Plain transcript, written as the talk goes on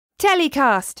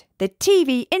TellyCast, the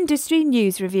TV industry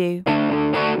news review.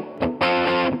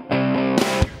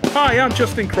 Hi, I'm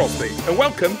Justin Crosby, and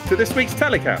welcome to this week's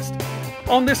TellyCast.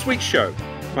 On this week's show,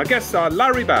 my guests are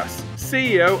Larry Bass,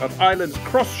 CEO of Ireland's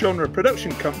cross-genre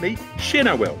production company,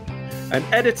 ShinAwiL, and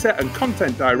editor and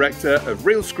content director of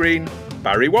Realscreen,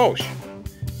 Barry Walsh.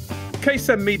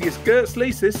 KSM Media's Girts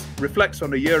Licis reflects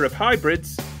on a year of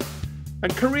hybrids,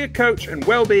 and career coach and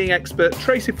wellbeing expert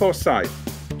Tracy Forsyth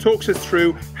talks us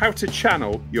through how to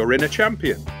channel your inner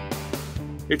champion.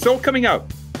 It's all coming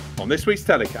up on this week's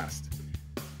TellyCast.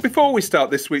 Before we start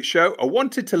this week's show, I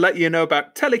wanted to let you know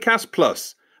about TellyCast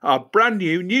Plus, our brand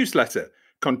new newsletter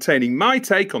containing my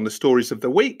take on the stories of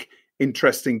the week,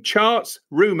 interesting charts,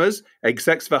 rumours,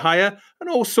 execs for hire,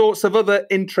 and all sorts of other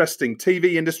interesting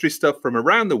TV industry stuff from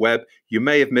around the web you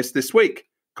may have missed this week,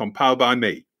 compiled by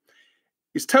me.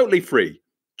 It's totally free.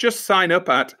 Just sign up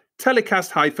at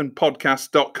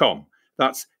telecast-podcast.com.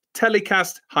 That's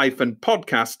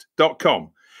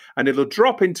telecast-podcast.com. And it'll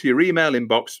drop into your email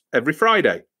inbox every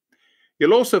Friday.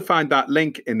 You'll also find that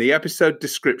link in the episode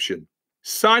description.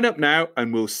 Sign up now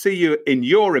and we'll see you in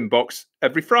your inbox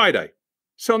every Friday.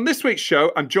 So on this week's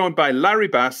show, I'm joined by Larry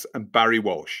Bass and Barry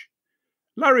Walsh.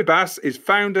 Larry Bass is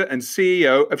founder and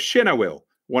CEO of ShinAwiL,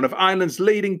 one of Ireland's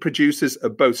leading producers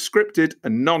of both scripted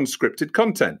and non-scripted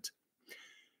content.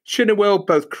 ShinAwiL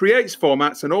both creates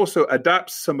formats and also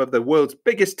adapts some of the world's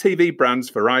biggest TV brands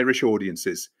for Irish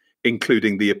audiences,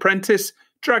 including The Apprentice,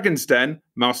 Dragon's Den,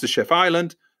 MasterChef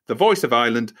Ireland, The Voice of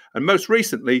Ireland, and most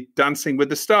recently, Dancing with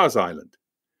the Stars Ireland.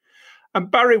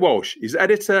 And Barry Walsh is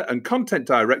editor and content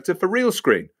director for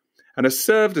Realscreen and has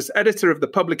served as editor of the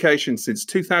publication since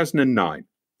 2009.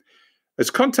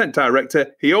 As content director,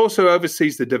 he also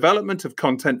oversees the development of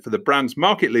content for the brand's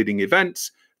market-leading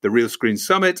events, the Realscreen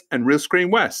Summit and Realscreen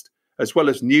West, as well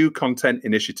as new content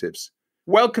initiatives.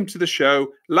 Welcome to the show,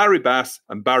 Larry Bass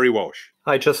and Barry Walsh.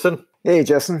 Hi, Justin. Hey,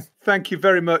 Justin. Thank you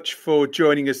very much for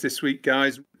joining us this week,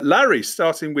 guys. Larry,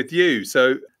 starting with you.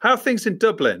 So how are things in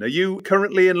Dublin? Are you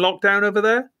currently in lockdown over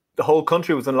there? The whole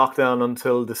country was in lockdown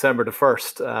until December the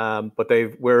 1st, but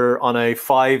we're on a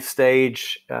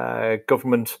 5-stage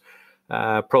government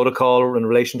protocol in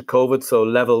relation to COVID. So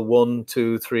level 1,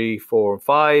 2, 3, 4, and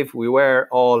 5. We were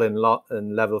all in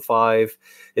level 5.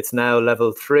 It's now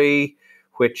level 3,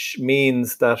 which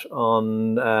means that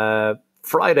on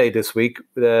Friday this week,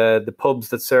 the pubs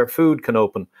that serve food can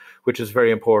open, which is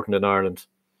very important in Ireland.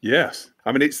 Yes.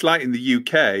 I mean, it's like in the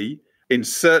UK, in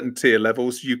certain tier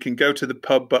levels, you can go to the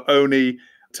pub, but only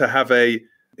to have in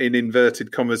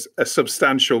inverted commas, a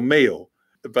substantial meal.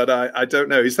 But I don't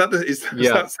know. Is that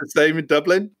the same in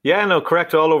Dublin? Yeah, no,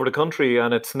 correct. All over the country.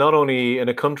 And it's not only in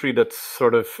a country that's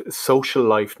sort of social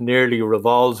life nearly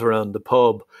revolves around the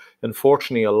pub.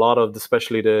 Unfortunately, a lot of,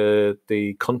 especially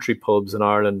the country pubs in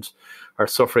Ireland are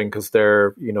suffering because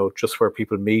they're, just where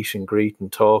people meet and greet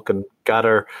and talk and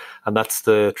gather. And that's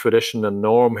the tradition and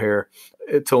norm here.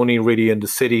 It's only really in the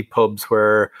city pubs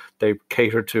where they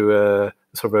cater to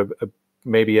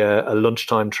maybe a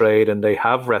lunchtime trade, and they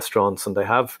have restaurants and they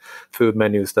have food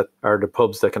menus that are the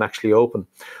pubs that can actually open.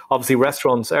 Obviously,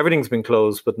 restaurants, everything's been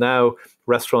closed, but now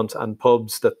restaurants and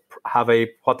pubs that have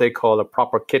what they call a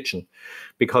proper kitchen,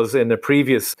 because in the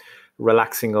previous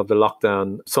relaxing of the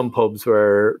lockdown, some pubs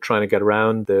were trying to get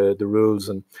around the rules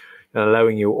and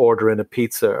allowing you order in a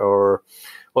pizza or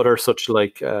other such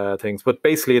like things. But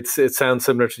basically, it sounds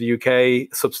similar to the UK,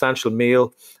 substantial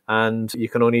meal, and you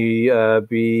can only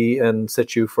be in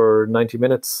situ for 90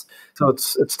 minutes. So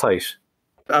it's tight.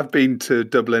 I've been to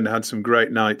Dublin, had some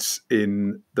great nights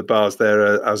in the bars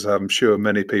there, as I'm sure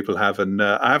many people have. And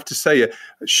I have to say,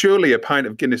 surely a pint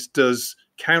of Guinness does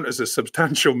count as a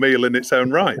substantial meal in its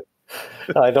own right.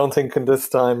 I don't think in this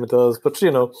time it does. But,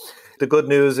 the good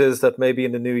news is that maybe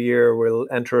in the new year we'll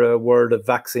enter a world of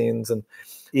vaccines, and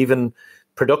even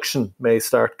production may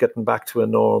start getting back to a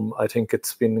norm. I think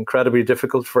it's been incredibly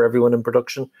difficult for everyone in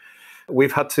production.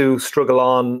 We've had to struggle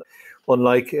on,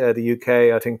 unlike the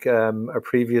UK. I think our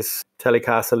previous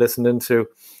telecast I listened into,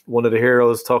 one of the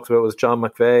heroes talked about was John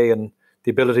McVeigh and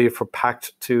the ability for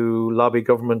PACT to lobby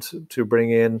government to bring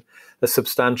in a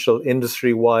substantial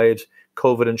industry-wide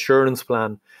COVID insurance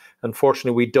plan.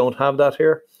 Unfortunately, we don't have that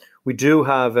here. We do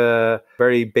have a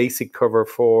very basic cover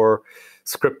for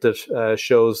scripted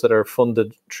shows that are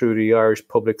funded through the Irish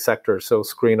public sector. So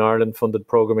Screen Ireland funded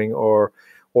programming or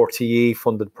RTE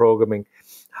funded programming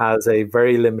has a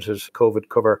very limited COVID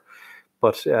cover,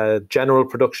 but general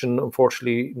production,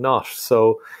 unfortunately, not.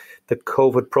 So the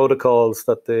COVID protocols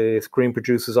that the Screen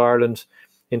Producers Ireland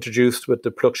introduced with the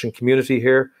production community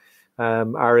here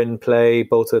are in play,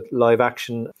 both at live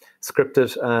action,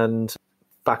 scripted and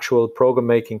factual program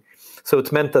making. So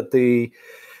it's meant that the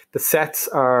sets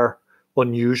are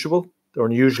unusual. They're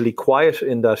unusually quiet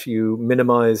in that you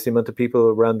minimize the amount of people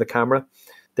around the camera.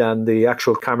 Then the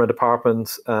actual camera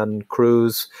departments and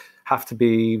crews have to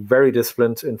be very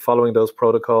disciplined in following those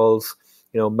protocols,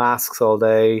 masks all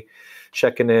day,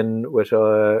 checking in with,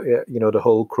 the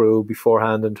whole crew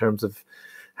beforehand in terms of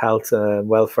health and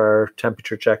welfare,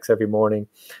 temperature checks every morning.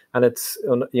 And it's,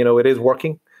 it is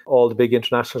working. All the big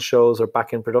international shows are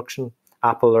back in production.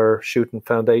 Apple are shooting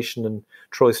Foundation and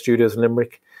Troy Studios in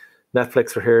Limerick.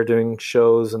 Netflix are here doing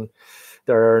shows, and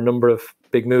there are a number of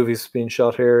big movies being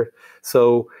shot here.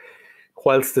 So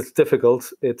whilst it's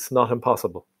difficult, it's not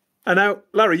impossible. And now,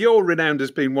 Larry, you're renowned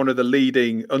as being one of the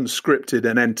leading unscripted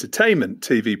and entertainment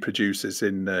TV producers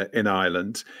in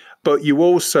Ireland, but you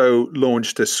also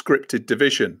launched a scripted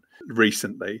division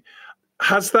recently.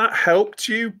 Has that helped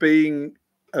you, being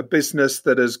a business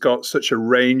that has got such a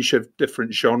range of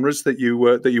different genres that you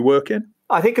work in?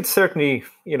 I think it's certainly,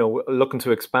 looking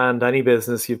to expand any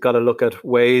business, you've got to look at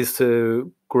ways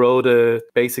to grow the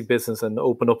basic business and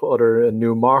open up other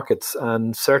new markets.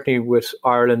 And certainly with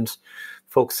Ireland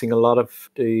focusing a lot of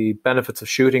the benefits of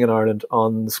shooting in Ireland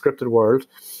on the scripted world,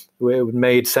 it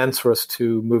made sense for us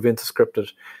to move into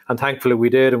scripted. And thankfully we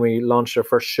did, and we launched our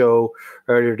first show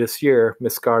earlier this year,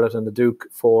 Miss Scarlet and the Duke,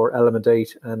 for Element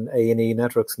 8 and A&E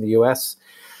networks in the US.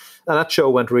 And that show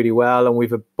went really well, and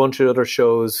we've a bunch of other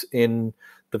shows in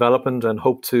development and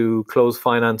hope to close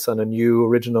finance on a new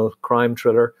original crime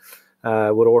thriller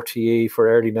with RTE for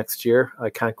early next year.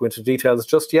 I can't go into details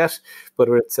just yet, but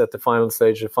it's at the final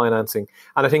stage of financing.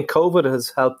 And I think COVID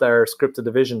has helped our scripted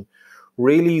division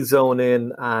really zone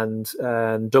in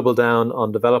and double down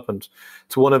on development.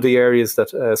 It's one of the areas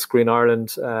that Screen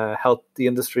Ireland helped the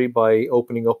industry by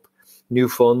opening up new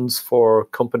funds for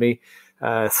company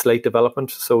slate development.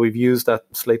 So we've used that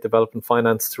slate development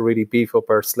finance to really beef up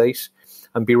our slate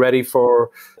and be ready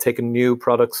for taking new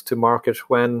products to market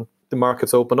when the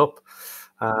markets open up.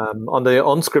 On the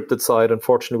unscripted side,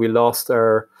 unfortunately, we lost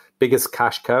our biggest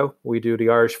cash cow. We do the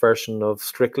Irish version of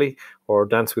Strictly, or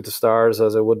Dance with the Stars,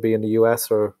 as it would be in the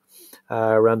US or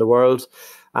around the world.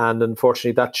 And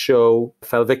unfortunately, that show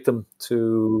fell victim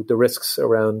to the risks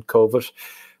around COVID.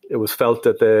 It was felt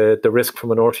that the risk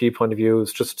from an RTE point of view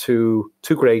was just too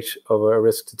great of a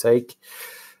risk to take.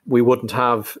 We wouldn't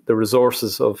have the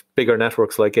resources of bigger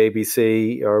networks like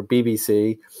ABC or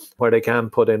BBC, where they can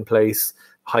put in place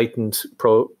heightened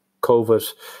COVID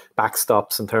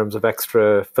backstops in terms of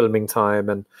extra filming time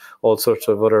and all sorts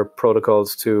of other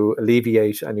protocols to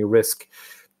alleviate any risk.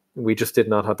 We just did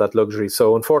not have that luxury.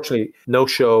 So unfortunately, no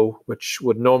show, which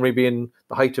would normally be in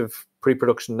the height of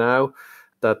pre-production now,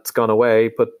 that's gone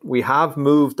away. But we have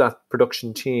moved that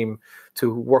production team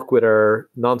to work with our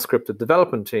non-scripted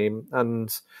development team.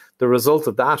 And the result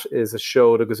of that is a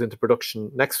show that goes into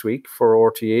production next week for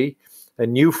RTE, a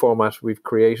new format we've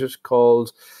created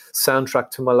called Soundtrack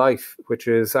to My Life, which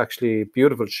is actually a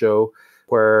beautiful show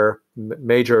where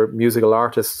major musical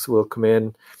artists will come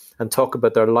in and talk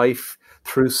about their life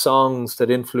through songs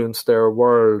that influence their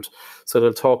world. So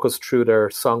they'll talk us through their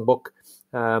songbook.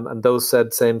 And those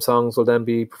same songs will then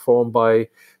be performed by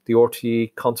the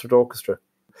RTE Concert Orchestra.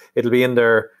 It'll be in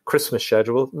their Christmas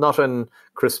schedule, not on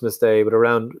Christmas Day, but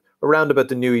around about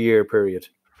the New Year period.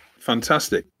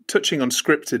 Fantastic. Touching on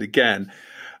scripted again.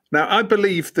 Now, I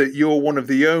believe that you're one of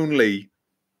the only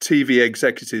TV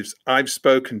executives I've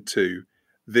spoken to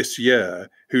this year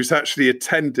who's actually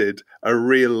attended a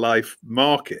real life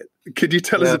market. Could you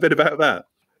tell us a bit about that?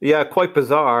 Yeah, quite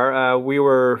bizarre. We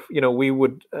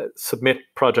would submit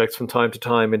projects from time to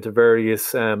time into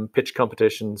various pitch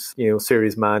competitions,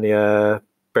 Series Mania,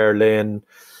 Berlin,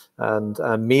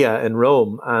 and Mia in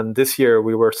Rome. And this year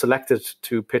we were selected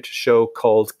to pitch a show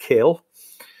called Kill,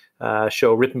 a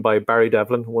show written by Barry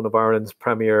Devlin, one of Ireland's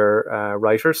premier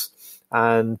writers.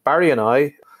 And Barry and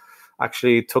I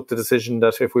actually took the decision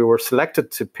that if we were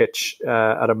selected to pitch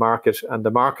at a market and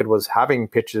the market was having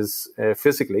pitches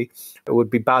physically, it would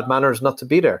be bad manners not to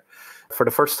be there. For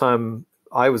the first time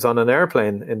I was on an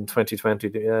airplane in 2020.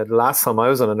 The last time I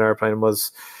was on an airplane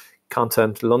was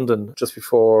Content London just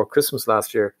before Christmas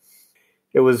last year.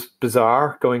 It was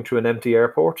bizarre going through an empty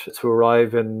airport to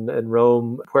arrive in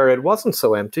Rome where it wasn't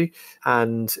so empty.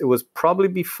 And it was probably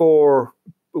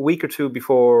a week or two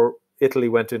before Italy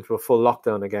went into a full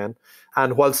lockdown again.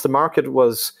 And whilst the market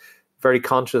was very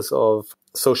conscious of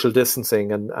social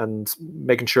distancing and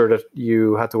making sure that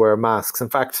you had to wear masks. In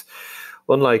fact,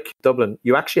 unlike Dublin,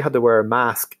 you actually had to wear a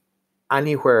mask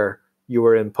anywhere you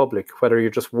were in public, whether you're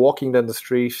just walking down the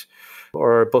street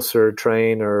or a bus or a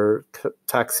train or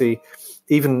taxi.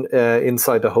 even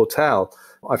inside the hotel.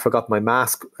 I forgot my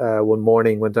mask one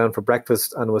morning, went down for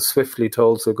breakfast and was swiftly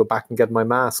told to go back and get my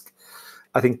mask.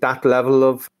 I think that level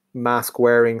of mask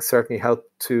wearing certainly helped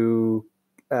to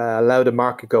allow the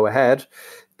market go ahead.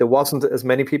 There wasn't as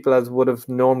many people as would have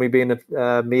normally been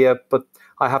at MIA, but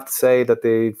I have to say that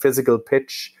the physical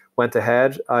pitch went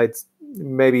ahead. I'd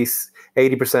maybe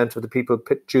 80% of the people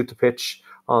due to pitch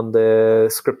on the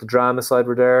scripted drama side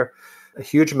were there. A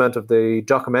huge amount of the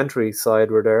documentary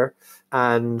side were there.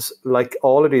 And like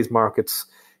all of these markets,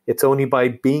 it's only by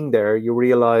being there you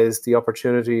realize the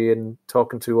opportunity in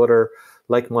talking to other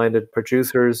like-minded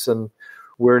producers. And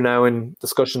we're now in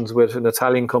discussions with an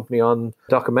Italian company on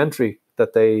documentary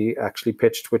that they actually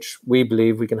pitched, which we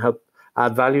believe we can help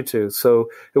add value to. So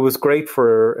it was great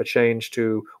for a change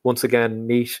to once again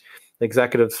meet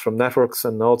executives from networks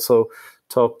and also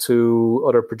talk to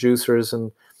other producers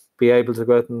and be able to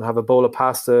go out and have a bowl of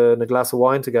pasta and a glass of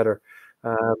wine together.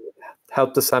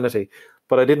 Help the sanity.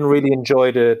 But I didn't really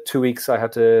enjoy the 2 weeks I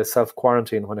had to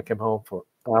self-quarantine when I came home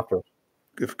after.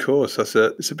 Of course,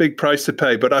 it's a big price to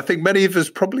pay, but I think many of us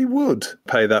probably would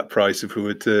pay that price if we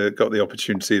would got the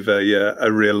opportunity of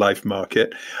a real life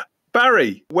market.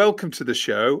 Barry, welcome to the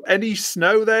show. Any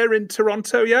snow there in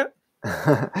Toronto yet?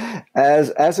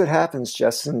 As it happens,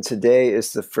 Justin, today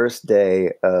is the first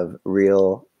day of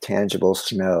real tangible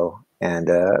snow. And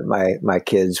my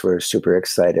kids were super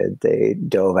excited. They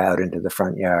dove out into the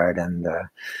front yard and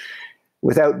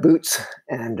without boots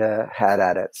and had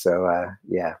at it. So,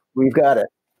 yeah, we've got it.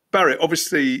 Barry,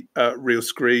 obviously,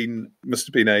 Realscreen must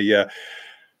have been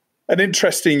an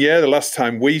interesting year. The last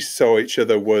time we saw each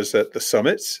other was at the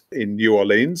Summit in New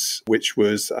Orleans, which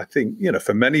was, I think,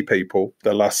 for many people,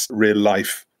 the last real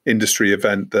life industry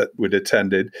event that we'd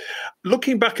attended.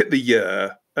 Looking back at the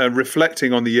year,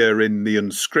 reflecting on the year in the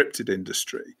unscripted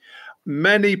industry,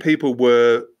 many people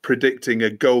were predicting a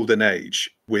golden age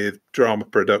with drama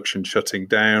production shutting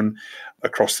down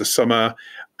across the summer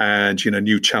and,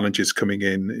 new challenges coming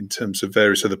in terms of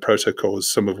various other protocols,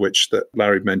 some of which that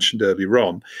Larry mentioned earlier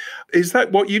on. Is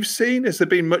that what you've seen? Has there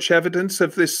been much evidence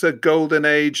of this golden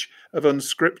age of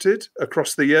unscripted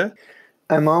across the year?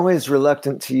 I'm always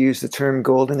reluctant to use the term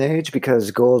golden age because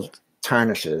gold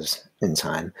tarnishes in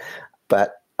time.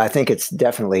 But I think it's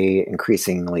definitely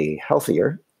increasingly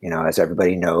healthier. As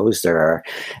everybody knows, there are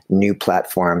new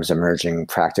platforms emerging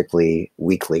practically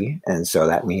weekly. And so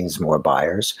that means more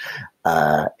buyers.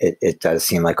 It does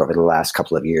seem like over the last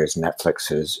couple of years, Netflix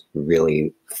has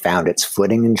really found its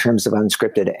footing in terms of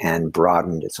unscripted and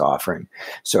broadened its offering.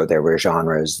 So there were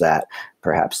genres that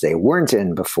perhaps they weren't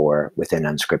in before within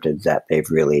unscripted that they've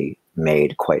really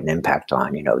made quite an impact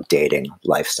on, dating,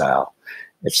 lifestyle,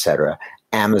 etc.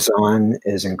 Amazon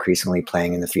is increasingly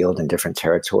playing in the field in different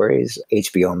territories.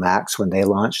 HBO Max, when they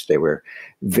launched, they were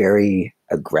very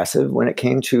aggressive when it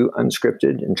came to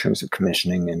unscripted in terms of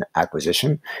commissioning and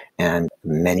acquisition. And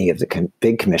many of the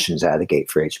big commissions out of the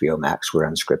gate for HBO Max were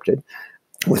unscripted.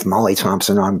 With Molly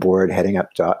Thompson on board heading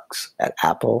up docs at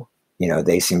Apple,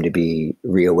 they seem to be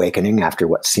reawakening after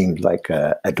what seemed like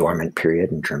a dormant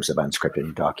period in terms of unscripted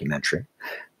and documentary.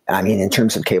 I mean, in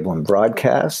terms of cable and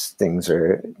broadcast, things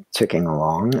are ticking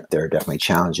along. There are definitely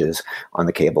challenges on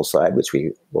the cable side, which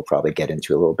we will probably get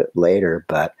into a little bit later.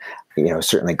 But,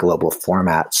 certainly global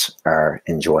formats are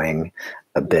enjoying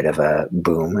a bit of a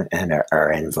boom and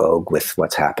are in vogue with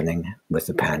what's happening with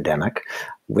the pandemic.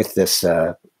 With this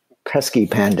pesky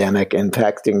pandemic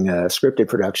impacting scripted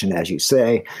production, as you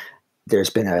say,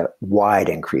 there's been a wide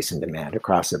increase in demand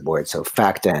across the board. So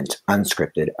fact-end,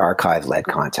 unscripted, archive-led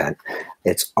content,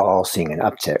 it's all seeing an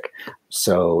uptick.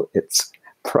 So it's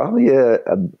probably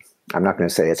I'm not going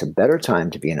to say it's a better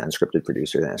time to be an unscripted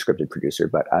producer than a scripted producer,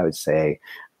 but I would say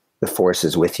the force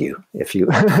is with you if you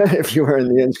if you are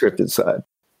in the unscripted side.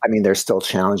 I mean, there's still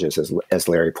challenges, as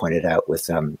Larry pointed out, with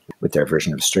their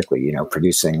version of Strictly,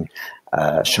 producing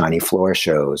shiny floor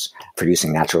shows,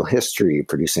 producing natural history,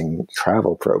 producing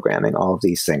travel programming. All of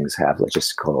these things have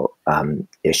logistical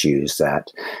issues that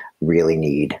really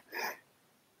need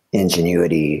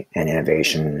ingenuity and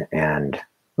innovation and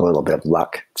a little bit of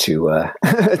luck to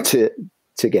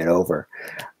to get over.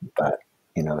 But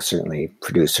certainly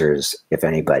producers, if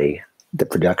anybody, the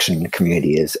production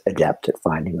community is adept at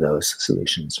finding those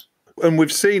solutions. And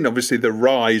we've seen, obviously, the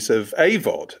rise of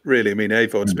AVOD, really. I mean,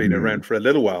 AVOD's been around for a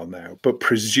little while now, but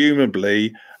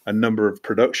presumably a number of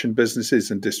production businesses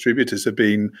and distributors have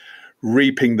been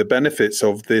reaping the benefits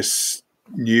of this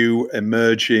new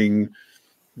emerging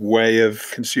way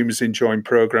of consumers enjoying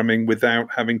programming without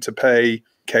having to pay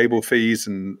cable fees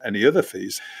and any other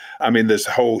fees. I mean, there's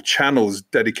whole channels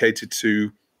dedicated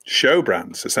to show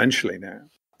brands, essentially, now.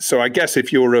 So I guess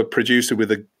if you're a producer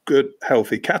with a good,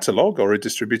 healthy catalogue, or a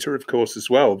distributor, of course, as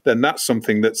well, then that's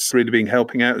something that's really been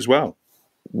helping out as well.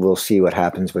 We'll see what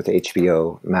happens with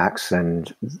HBO Max,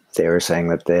 and they were saying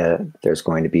that there's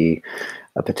going to be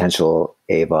a potential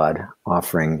AVOD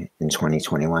offering in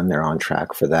 2021. They're on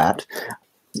track for that.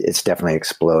 It's definitely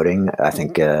exploding. I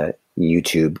think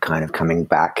YouTube kind of coming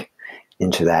back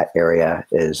into that area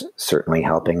is certainly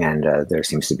helping, and there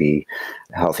seems to be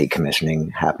healthy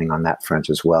commissioning happening on that front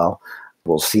as well.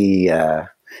 We'll see,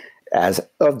 as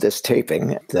of this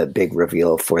taping, the big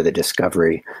reveal for the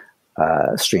Discovery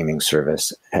streaming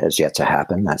service has yet to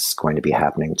happen. That's going to be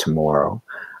happening tomorrow,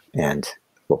 and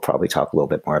we'll probably talk a little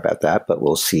bit more about that, but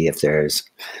we'll see if there's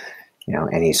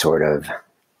any sort of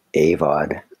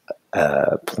AVOD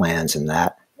plans in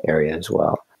that area as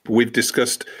well. We've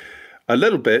discussed a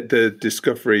little bit the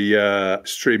Discovery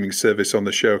streaming service on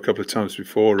the show a couple of times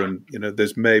before, and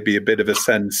there's maybe a bit of a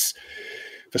sense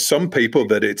for some people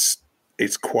that it's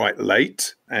quite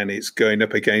late and it's going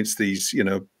up against these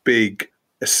big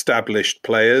established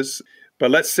players.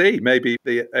 But let's see, maybe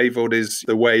the AVOD is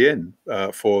the way in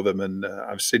for them. And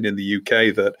I've seen in the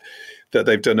UK that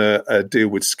they've done a deal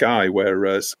with Sky,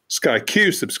 where Sky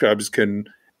Q subscribers can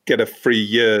get a free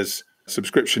year's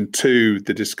subscription to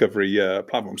the Discovery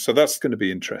platform. So that's going to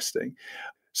be interesting.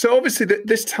 So obviously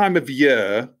this time of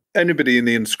year, anybody in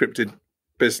the unscripted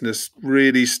business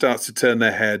really starts to turn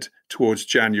their head towards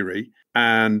January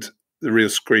and the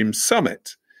Realscreen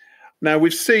Summit. Now,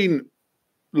 we've seen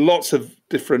lots of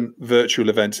different virtual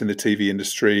events in the TV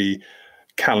industry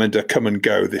calendar come and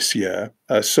go this year,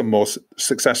 some more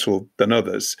successful than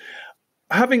others.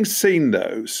 Having seen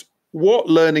those, what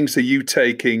learnings are you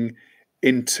taking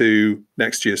into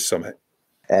next year's summit?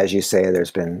 As you say,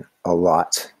 there's been a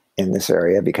lot in this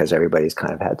area because everybody's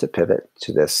kind of had to pivot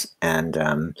to this.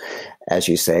 And as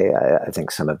you say, I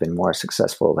think some have been more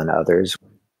successful than others.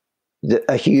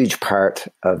 A huge part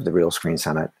of the Realscreen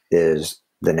Summit is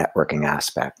the networking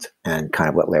aspect, and kind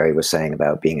of what Larry was saying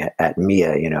about being at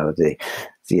MIA,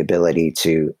 the ability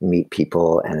to meet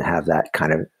people and have that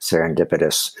kind of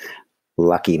serendipitous,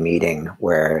 lucky meeting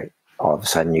where all of a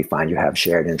sudden you find you have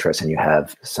shared interests and you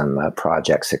have some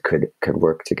projects that could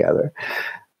work together.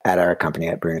 At our company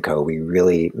at Brunico, we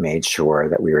really made sure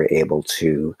that we were able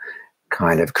to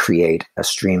kind of create a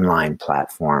streamlined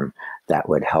platform that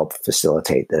would help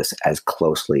facilitate this as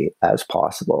closely as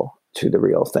possible to the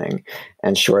real thing.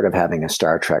 And short of having a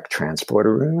Star Trek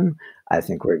transporter room, I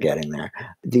think we're getting there.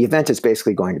 The event is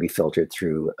basically going to be filtered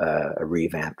through a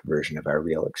revamped version of our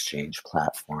Real Exchange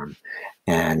platform.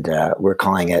 And we're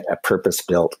calling it a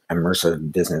purpose-built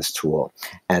immersive business tool.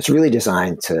 And it's really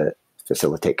designed to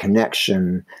facilitate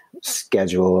connection,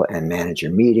 schedule and manage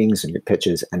your meetings and your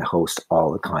pitches, and host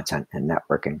all the content and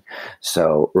networking.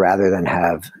 So rather than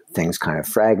have things kind of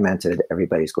fragmented,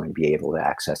 everybody's going to be able to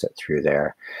access it through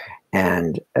there.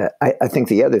 And I think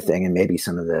the other thing, and maybe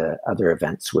some of the other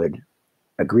events would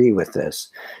agree with this,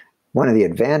 one of the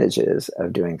advantages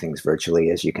of doing things virtually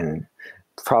is you can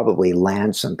probably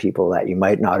land some people that you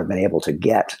might not have been able to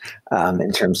get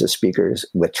in terms of speakers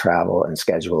with travel and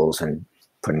schedules and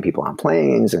putting people on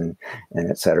planes and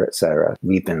et cetera, et cetera.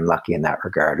 We've been lucky in that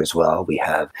regard as well. We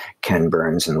have Ken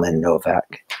Burns and Lynn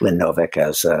Novick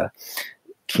as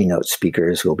keynote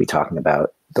speakers who will be talking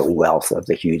about the wealth of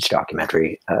the huge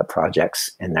documentary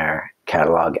projects in their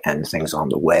catalog and things on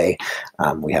the way.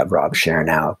 We have Rob Scher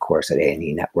now, of course, at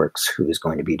A&E Networks, who is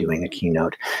going to be doing a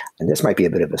keynote. And this might be a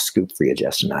bit of a scoop for you,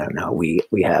 Justin. I don't know.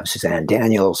 We have Suzanne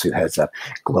Daniels, who heads up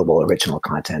global original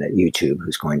content at YouTube,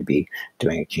 who's going to be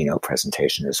doing a keynote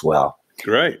presentation as well.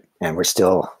 Great. And we're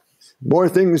still more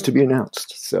things to be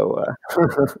announced. So,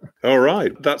 all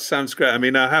right. That sounds great. I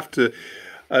mean, I have to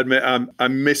admit,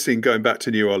 I'm missing going back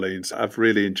to New Orleans. I've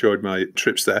really enjoyed my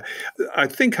trips there. I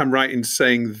think I'm right in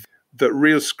saying that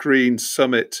Realscreen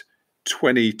Summit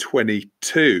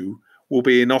 2022 will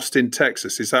be in Austin,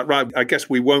 Texas. Is that right? I guess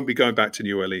we won't be going back to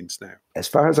New Orleans now. As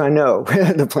far as I know,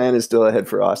 the plan is still ahead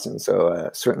for Austin. So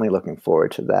certainly looking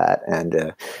forward to that.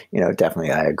 And,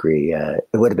 definitely I agree. It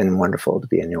would have been wonderful to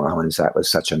be in New Orleans. That was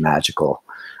such a magical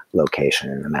location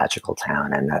and a magical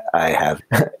town. And I have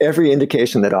every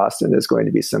indication that Austin is going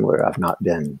to be similar. I've not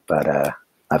been, but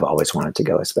I've always wanted to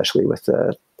go, especially with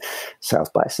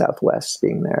South by Southwest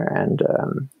being there and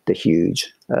the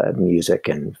huge music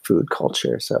and food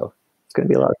culture. So it's going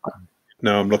to be a lot of fun.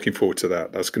 No, I'm looking forward to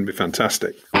that. That's going to be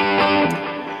fantastic.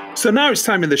 So now it's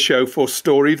time in the show for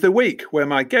Story of the Week, where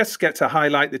my guests get to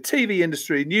highlight the TV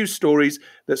industry news stories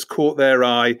that's caught their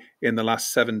eye in the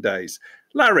last 7 days.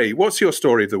 Larry, what's your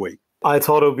story of the week? I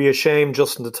thought it would be a shame,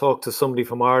 Justin, to talk to somebody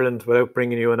from Ireland without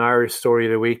bringing you an Irish story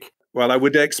of the week. Well, I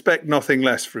would expect nothing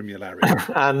less from you, Larry.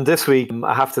 And this week,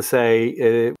 I have to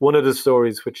say, one of the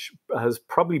stories which has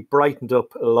probably brightened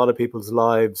up a lot of people's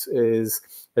lives is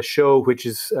a show which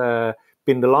has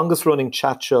been the longest running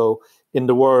chat show in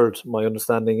the world, my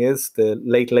understanding is, the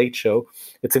Late Late Show.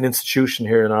 It's an institution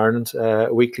here in Ireland,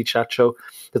 a weekly chat show.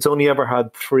 It's only ever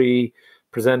had 3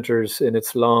 presenters in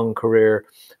its long career.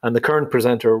 And the current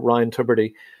presenter, Ryan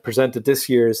Tubridy, presented this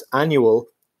year's annual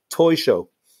toy show.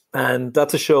 And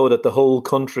that's a show that the whole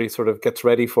country sort of gets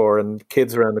ready for, and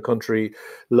kids around the country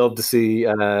love to see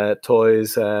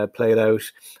toys played out.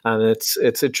 And it's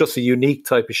just a unique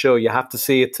type of show. You have to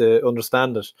see it to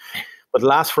understand it. But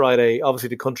last Friday, obviously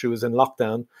the country was in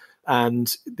lockdown,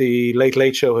 and the Late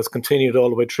Late Show has continued all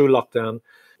the way through lockdown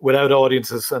without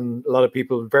audiences and a lot of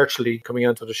people virtually coming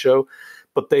onto the show.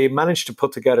 But they managed to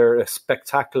put together a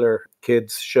spectacular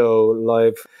kids show,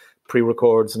 live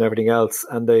pre-records and everything else,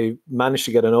 and they managed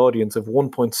to get an audience of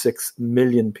 1.6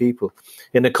 million people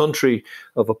in a country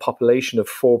of a population of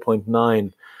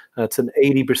 4.9. That's an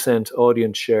 80%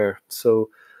 audience share. So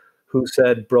who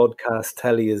said broadcast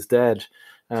telly is dead?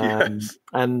 Yes.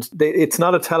 And it's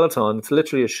not a telethon, it's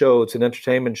literally a show. It's an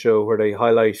entertainment show where they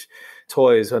highlight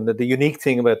toys. And the unique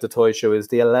thing about the toy show is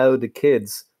they allow the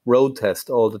kids road test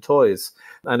all the toys.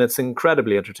 And it's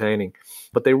incredibly entertaining.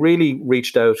 But they really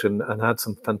reached out and had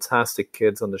some fantastic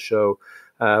kids on the show.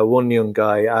 One young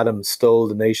guy, Adam, stole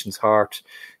the nation's heart.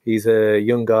 He's a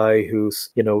young guy who's,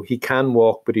 he can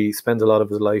walk, but he spends a lot of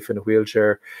his life in a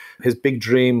wheelchair. His big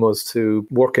dream was to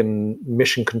work in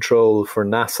mission control for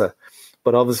NASA.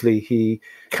 But obviously he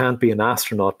can't be an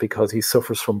astronaut because he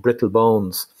suffers from brittle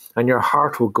bones. And your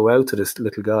heart will go out to this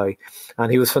little guy.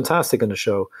 And he was fantastic in the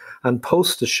show. And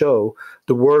post the show,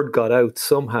 the word got out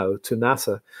somehow to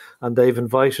NASA. And they've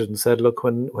invited and said, look,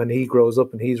 when he grows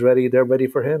up and he's ready, they're ready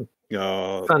for him.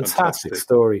 Oh, fantastic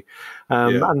story.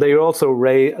 And they also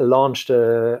launched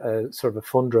a sort of a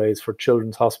fundraise for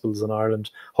children's hospitals in Ireland,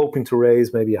 hoping to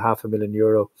raise maybe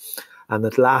 €500,000. And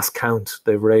at last count,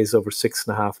 they've raised over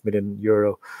 €6.5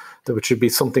 million, which would be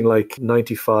something like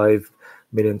 95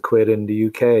 million quid in the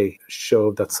UK, show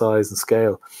of that size and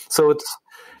scale. So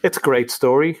it's a great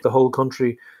story. The whole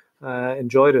country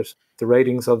enjoyed it. The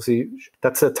ratings, obviously,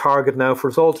 that's a target now for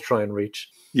us all to try and reach.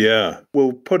 Yeah,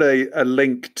 we'll put a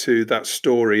link to that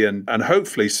story and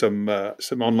hopefully some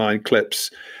online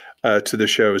clips to the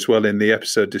show as well in the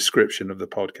episode description of the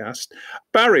podcast.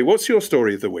 Barry, what's your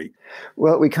story of the week?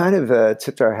 Well, we kind of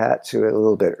tipped our hat to it a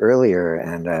little bit earlier,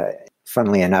 and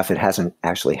funnily enough, it hasn't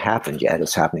actually happened yet.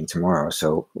 It's happening tomorrow,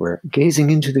 so we're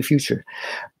gazing into the future.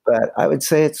 But I would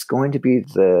say it's going to be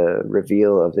the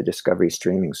reveal of the Discovery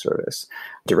streaming service.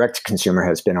 Direct-to-consumer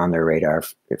has been on their radar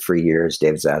for years.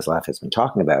 David Zaslav has been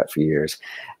talking about it for years.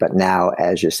 But now,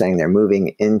 as you're saying, they're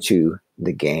moving into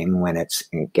the game when it's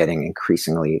getting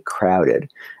increasingly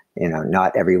crowded.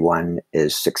 Not everyone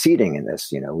is succeeding in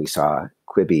this. We saw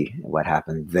Quibi, what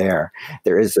happened there.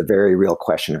 There is a very real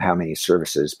question of how many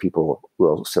services people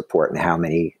will support and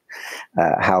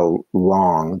how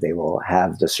long they will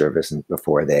have the service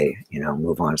before they,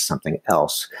 move on to something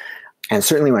else. And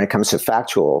certainly when it comes to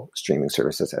factual streaming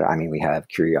services, we have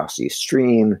Curiosity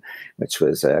Stream, which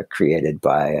was created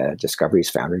by Discovery's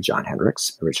founder, John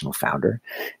Hendricks, original founder.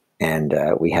 And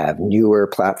we have newer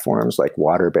platforms like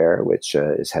WaterBear, which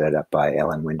is headed up by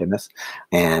Ellen Windemuth.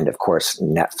 And of course,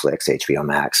 Netflix, HBO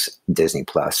Max, Disney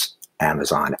Plus,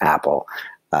 Amazon, Apple,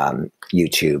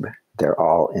 YouTube. They're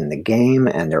all in the game,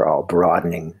 and they're all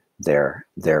broadening their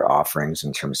offerings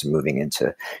in terms of moving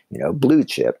into, blue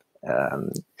chip,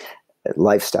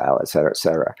 lifestyle, et cetera, et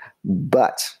cetera.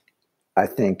 But I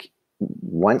think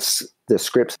once the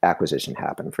Scripps acquisition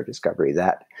happened for Discovery,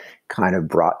 that kind of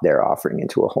brought their offering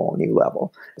into a whole new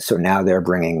level. So now they're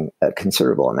bringing a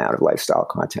considerable amount of lifestyle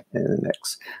content in the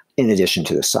mix, in addition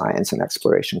to the science and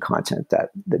exploration content that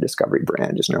the Discovery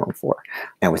brand is known for.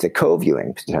 And with the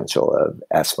co-viewing potential of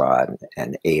SVOD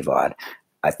and AVOD,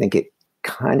 I think it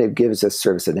kind of gives us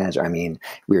service an edge.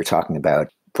 We were talking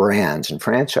about brands and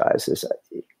franchises.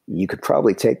 You could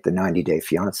probably take the 90 Day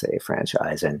Fiance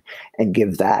franchise and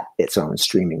give that its own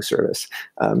streaming service.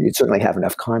 You'd certainly have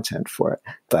enough content for it,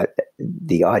 but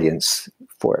the audience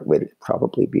for it would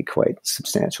probably be quite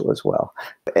substantial as well.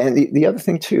 And the other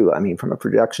thing too, from a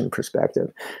production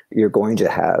perspective, you're going to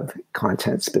have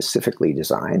content specifically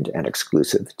designed and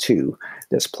exclusive to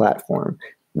this platform.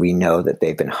 We know that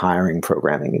they've been hiring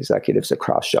programming executives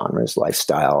across genres,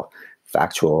 lifestyle,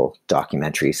 factual,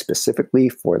 documentary specifically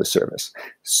for the service.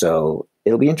 So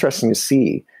it'll be interesting to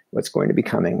see what's going to be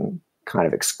coming kind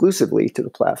of exclusively to the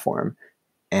platform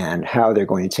and how they're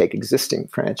going to take existing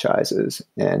franchises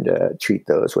and treat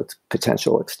those with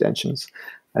potential extensions.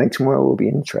 I think tomorrow will be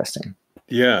interesting.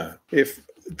 Yeah. If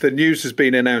the news has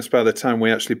been announced by the time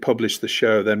we actually publish the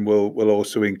show, then we'll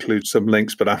also include some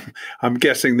links. But I'm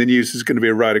guessing the news is going to be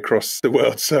right across the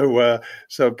world,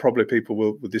 so probably people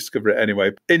will discover it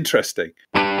anyway. Interesting.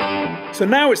 So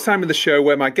now it's time of the show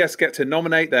where my guests get to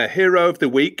nominate their hero of the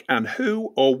week and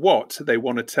who or what they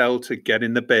want to tell to get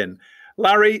in the bin.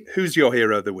 Larry, who's your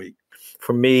hero of the week?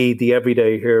 For me, the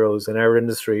everyday heroes in our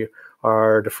industry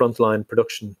are the frontline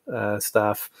production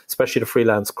staff, especially the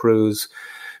freelance crews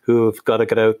who have got to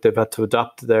get out. They've had to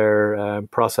adapt their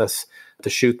process to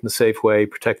shoot in a safe way,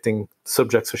 protecting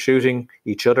subjects for shooting,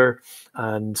 each other.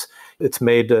 And it's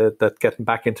made that getting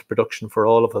back into production for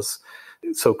all of us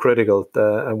so critical.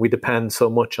 And we depend so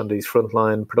much on these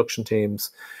frontline production teams.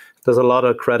 There's a lot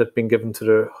of credit being given to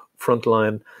the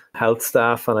frontline health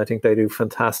staff, and I think they do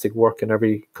fantastic work in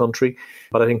every country.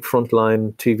 But I think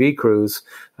frontline TV crews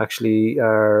actually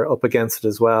are up against it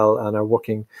as well and are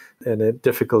working in a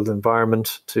difficult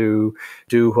environment to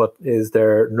do what is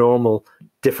their normal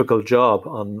difficult job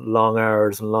on long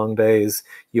hours and long days.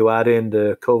 You add in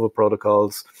the COVID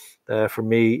protocols. For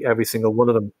me, every single one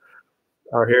of them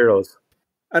are heroes.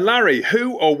 And Larry,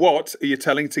 who or what are you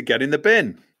telling to get in the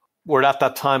bin? We're at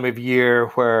that time of year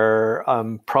where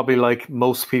probably like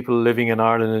most people living in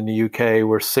Ireland and the UK,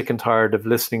 we're sick and tired of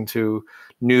listening to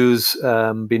news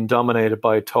being dominated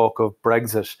by talk of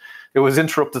Brexit. It was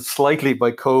interrupted slightly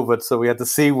by COVID, so we had the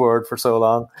C word for so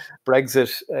long.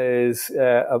 Brexit is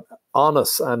on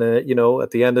us, and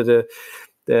at the end of the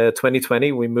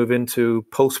 2020, we move into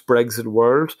post-Brexit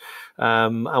world,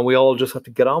 and we all just have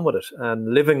to get on with it.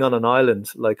 And living on an island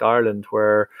like Ireland,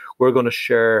 where we're going to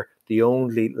share the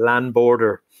only land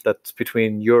border that's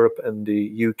between Europe and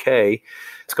the UK,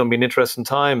 it's going to be an interesting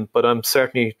time. But I'm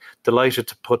certainly delighted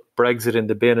to put Brexit in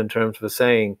the bin in terms of a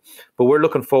saying. But we're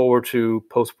looking forward to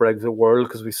post-Brexit world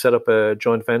because we set up a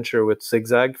joint venture with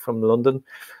Zigzag from London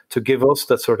to give us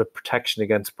that sort of protection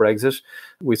against Brexit.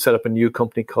 We set up a new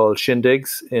company called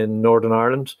ShinAwiL's in Northern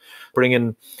Ireland,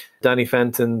 bringing Danny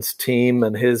Fenton's team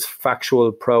and his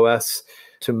factual prowess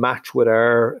to match with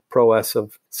our prowess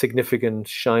of significant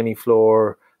shiny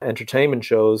floor entertainment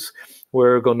shows.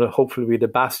 We're going to hopefully be the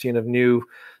bastion of new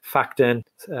fact-end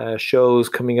shows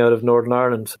coming out of Northern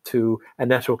Ireland to a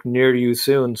network near you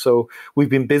soon. So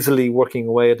we've been busily working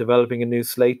away at developing a new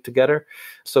slate together.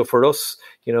 So for us,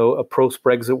 a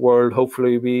post-Brexit world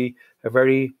hopefully will be a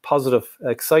very positive,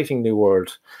 exciting new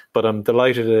world. But I'm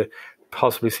delighted to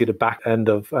possibly see the back end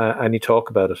of any talk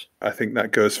about it. I think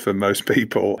that goes for most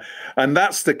people. And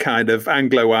that's the kind of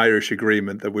Anglo-Irish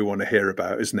agreement that we want to hear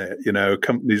about, isn't it?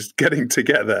 Companies getting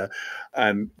together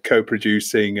and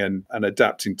co-producing and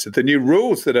adapting to the new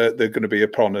rules that are going to be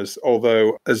upon us.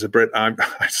 Although, as a Brit, I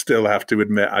still have to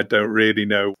admit, I don't really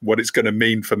know what it's going to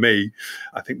mean for me.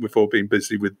 I think we've all been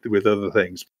busy with other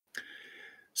things.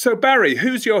 So, Barry,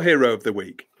 who's your hero of the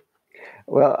week?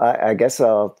 Well, I guess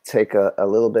I'll take a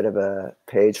little bit of a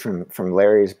page from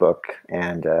Larry's book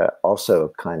and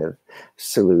also kind of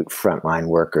salute frontline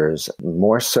workers.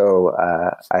 More so,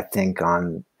 I think,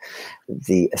 on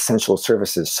the essential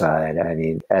services side. I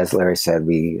mean, as Larry said,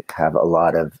 we have a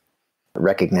lot of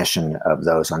recognition of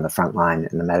those on the front line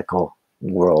in the medical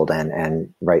world,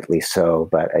 and rightly so.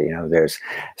 But there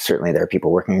are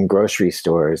people working in grocery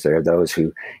stores. There are those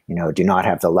who do not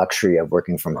have the luxury of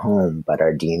working from home, but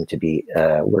are deemed to be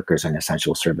workers in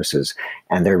essential services,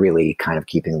 and they're really kind of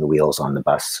keeping the wheels on the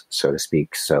bus, so to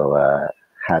speak. So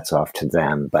hats off to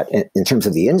them. But in terms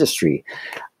of the industry,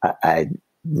 I'd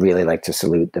really like to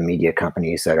salute the media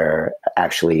companies that are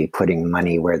actually putting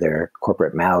money where their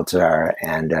corporate mouths are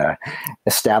and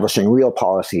establishing real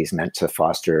policies meant to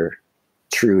foster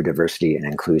true diversity and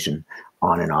inclusion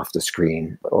on and off the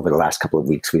screen. Over the last couple of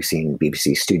weeks, we've seen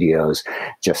BBC Studios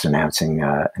just announcing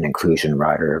an inclusion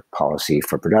rider policy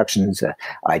for productions.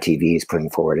 ITV is putting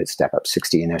forward its Step Up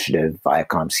 60 initiative.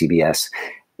 Viacom CBS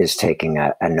is taking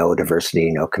a no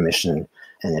diversity, no commission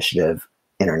initiative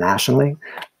internationally.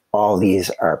 All these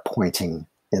are pointing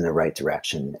in the right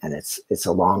direction, and it's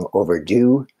a long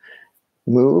overdue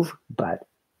move, but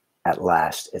at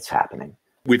last it's happening.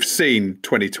 We've seen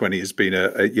 2020 has been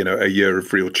a year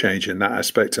of real change in that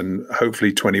aspect, and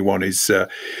hopefully 21 is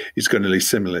going to be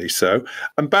similarly so.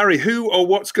 And Barry, who or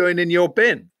what's going in your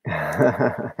bin?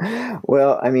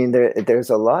 Well, I mean, there's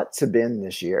a lot to bin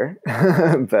this year,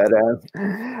 but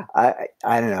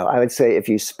I don't know. I would say if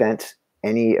you spent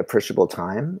any appreciable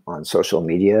time on social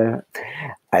media,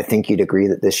 I think you'd agree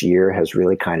that this year has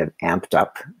really kind of amped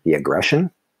up the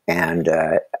aggression. And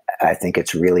I think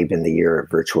it's really been the year of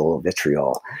virtual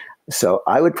vitriol. So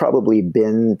I would probably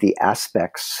bin the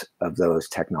aspects of those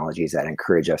technologies that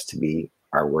encourage us to be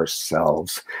our worst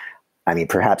selves. I mean,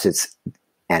 perhaps it's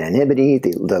anonymity,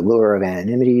 the lure of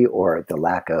anonymity, or the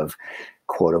lack of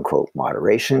quote unquote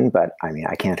moderation. But I mean,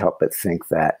 I can't help but think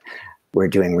that we're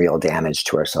doing real damage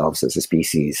to ourselves as a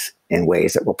species in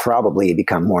ways that will probably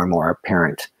become more and more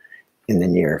apparent in the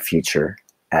near future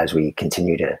as we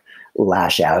continue to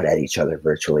lash out at each other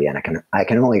virtually. And I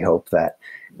can only hope that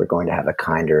we're going to have a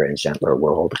kinder and gentler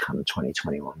world come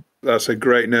 2021. That's a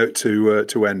great note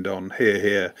to end on.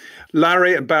 Here.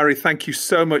 Larry and Barry, thank you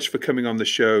so much for coming on the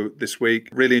show this week.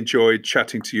 Really enjoyed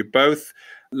chatting to you both.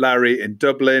 Larry in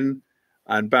Dublin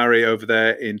and Barry over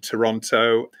there in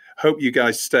Toronto. Hope you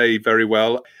guys stay very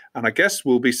well. And I guess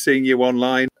we'll be seeing you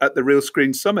online at the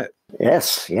Realscreen Summit.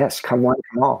 Yes. Come one,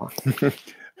 come all.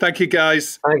 Thank you,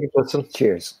 guys. Thank you, Justin.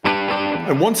 Cheers.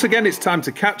 And once again, it's time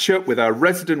to catch up with our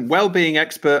resident wellbeing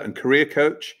expert and career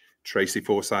coach, Tracy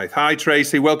Forsyth. Hi,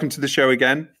 Tracy. Welcome to the show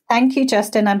again. Thank you,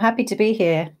 Justin. I'm happy to be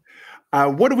here.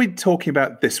 What are we talking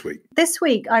about this week? This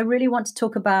week, I really want to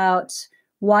talk about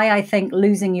why I think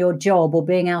losing your job or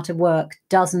being out of work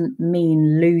doesn't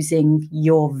mean losing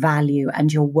your value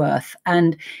and your worth.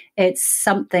 And it's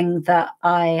something that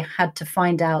I had to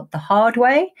find out the hard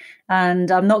way.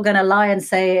 And I'm not going to lie and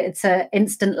say it's an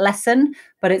instant lesson,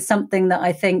 but it's something that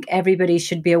I think everybody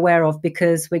should be aware of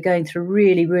because we're going through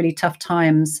really, really tough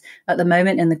times at the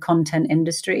moment in the content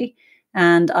industry.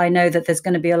 And I know that there's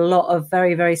going to be a lot of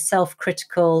very, very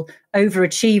self-critical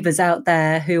overachievers out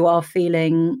there who are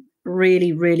feeling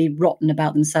really, really rotten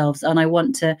about themselves. And I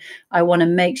want to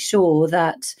make sure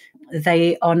that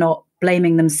they are not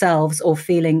blaming themselves or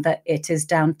feeling that it is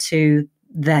down to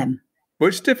them. Well,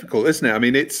 it's difficult, isn't it? I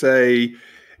mean, it's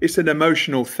an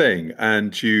emotional thing,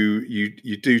 and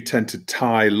you do tend to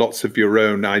tie lots of your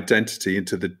own identity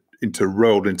into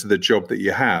the job that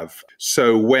you have.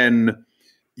 So when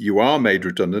you are made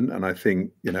redundant, and I think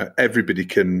everybody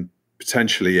can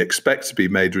potentially expect to be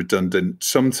made redundant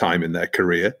sometime in their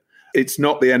career, it's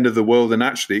not the end of the world, and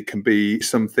actually it can be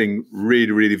something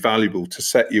really, really valuable to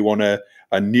set you on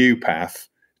a new path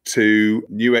to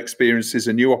new experiences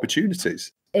and new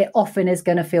opportunities. It often is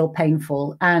going to feel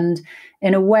painful. And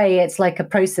in a way, it's like a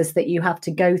process that you have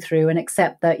to go through and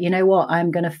accept that, you know what,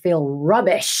 I'm going to feel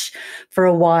rubbish for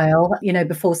a while,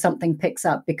 before something picks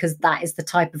up, because that is the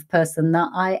type of person that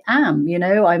I am.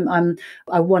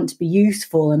 I want to be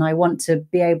useful, and I want to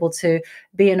be able to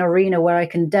be in an arena where I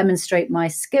can demonstrate my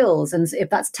skills. And if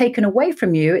that's taken away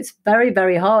from you, it's very,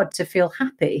 very hard to feel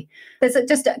happy. There's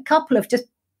just a couple of just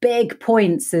big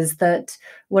points is that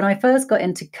when I first got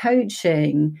into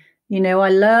coaching, I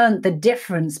learned the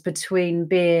difference between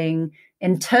being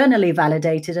internally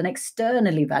validated and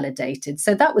externally validated.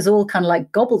 So that was all kind of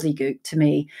like gobbledygook to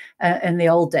me in the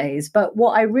old days. But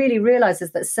what I really realized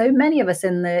is that so many of us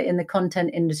in the content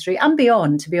industry and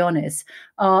beyond, to be honest,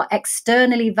 are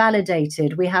externally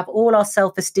validated. We have all our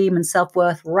self-esteem and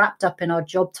self-worth wrapped up in our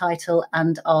job title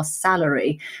and our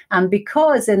salary. And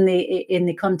because in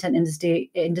the content industry,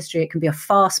 it can be a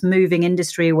fast-moving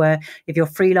industry where if you're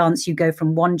freelance, you go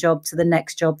from one job to the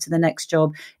next job to the next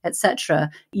job,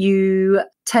 etc. You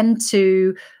tend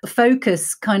to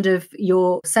focus kind of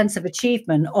your sense of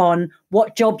achievement on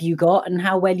what job you got and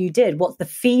how well you did, what the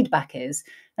feedback is.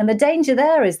 And the danger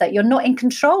there is that you're not in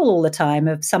control all the time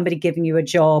of somebody giving you a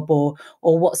job or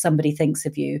what somebody thinks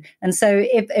of you. And so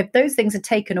if those things are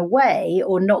taken away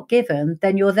or not given,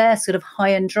 then you're there sort of high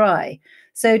and dry.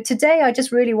 So today I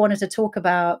just really wanted to talk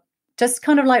about just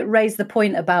kind of like raise the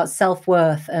point about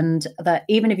self-worth, and that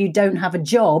even if you don't have a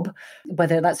job,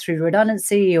 whether that's through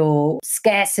redundancy or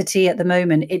scarcity at the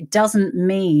moment, it doesn't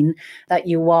mean that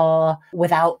you are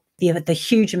without the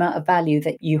huge amount of value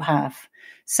that you have.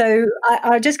 So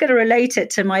I'm just going to relate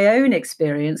it to my own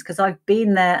experience because I've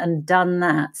been there and done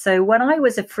that. So when I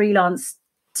was a freelance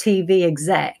TV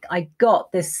exec, I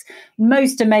got this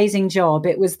most amazing job.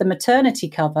 It was the maternity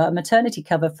cover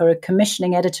for a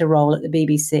commissioning editor role at the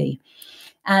BBC.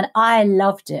 And I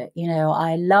loved it.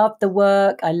 I loved the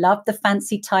work. I loved the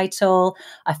fancy title.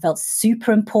 I felt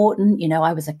super important.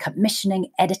 I was a commissioning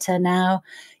editor now,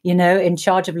 in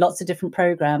charge of lots of different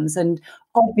programs. And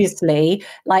obviously,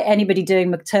 like anybody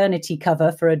doing maternity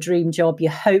cover for a dream job, you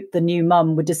hope the new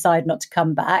mum would decide not to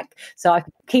come back so I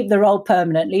could keep the role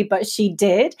permanently, but she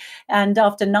did. And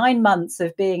after 9 months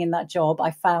of being in that job,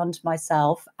 I found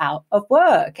myself out of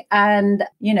work. And,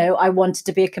 I wanted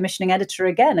to be a commissioning editor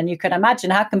again. And you can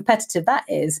imagine how competitive that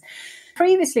is.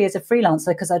 Previously as a freelancer,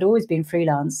 because I'd always been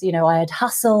freelance, I had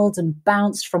hustled and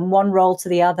bounced from one role to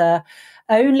the other,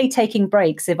 only taking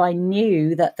breaks if I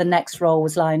knew that the next role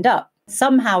was lined up.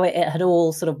 Somehow it had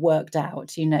all sort of worked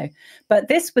out, But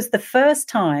this was the first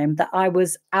time that I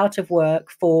was out of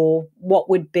work for what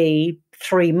would be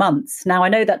 3 months. Now, I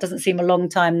know that doesn't seem a long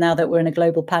time now that we're in a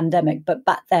global pandemic, but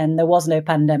back then there was no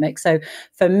pandemic. So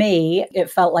for me, it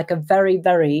felt like a very,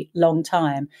 very long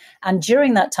time. And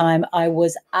during that time, I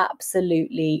was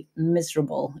absolutely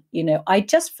miserable. I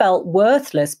just felt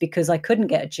worthless because I couldn't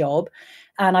get a job.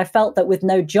 And I felt that with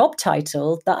no job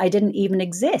title, that I didn't even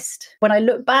exist. When I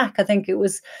look back, I think it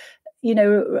was,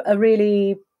 a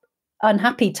really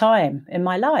unhappy time in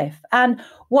my life. And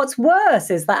what's worse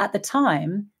is that at the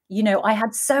time, I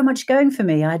had so much going for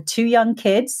me. I had 2 young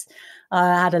kids.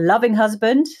 I had a loving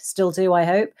husband, still do, I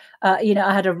hope. I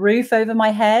had a roof over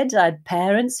my head. I had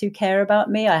parents who care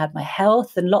about me. I had my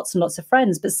health and lots of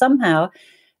friends. But somehow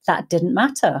that didn't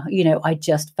matter. I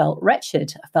just felt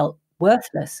wretched. I felt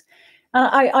worthless.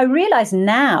 I realize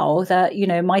now that,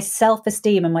 my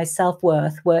self-esteem and my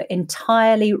self-worth were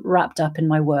entirely wrapped up in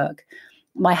my work.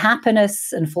 My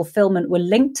happiness and fulfillment were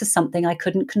linked to something I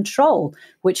couldn't control,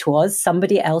 which was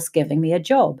somebody else giving me a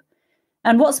job.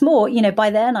 And what's more, by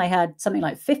then I had something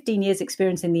like 15 years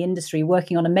experience in the industry,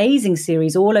 working on amazing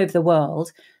series all over the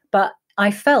world. But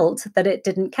I felt that it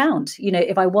didn't count.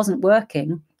 If I wasn't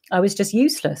working, I was just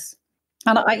useless.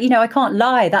 And I can't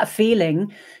lie, that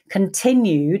feeling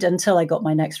continued until I got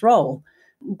my next role.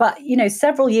 But,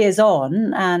 several years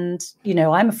on, and,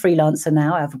 I'm a freelancer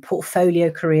now, I have a portfolio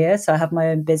career, so I have my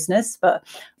own business. But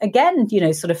again,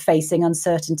 sort of facing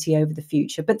uncertainty over the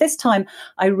future. But this time,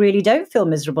 I really don't feel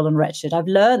miserable and wretched. I've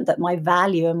learned that my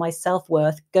value and my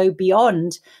self-worth go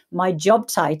beyond my job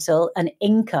title and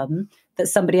income that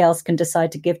somebody else can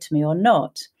decide to give to me or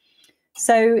not.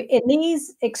 So in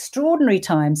these extraordinary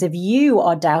times, if you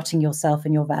are doubting yourself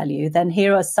and your value, then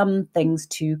here are some things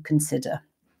to consider.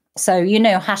 So,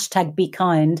 hashtag be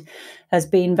kind has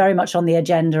been very much on the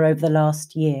agenda over the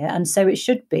last year, and so it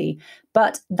should be.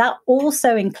 But that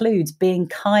also includes being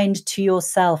kind to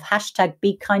yourself. Hashtag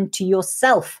be kind to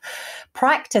yourself.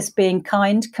 Practice being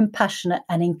kind, compassionate,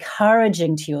 and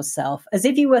encouraging to yourself as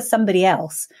if you were somebody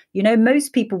else.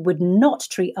 Most people would not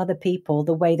treat other people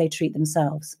the way they treat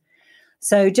themselves.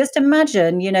 So just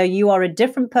imagine, you are a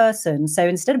different person. So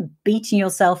instead of beating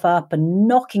yourself up and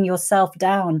knocking yourself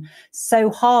down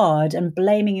so hard and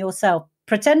blaming yourself,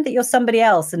 pretend that you're somebody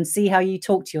else and see how you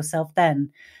talk to yourself then.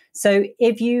 So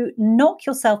if you knock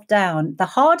yourself down, the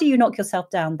harder you knock yourself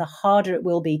down, the harder it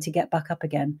will be to get back up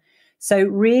again. So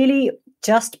really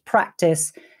just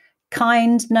practice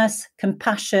kindness,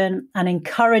 compassion, and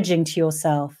encouraging to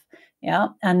yourself. Yeah.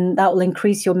 And that will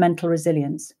increase your mental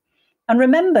resilience. And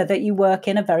remember that you work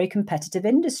in a very competitive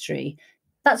industry.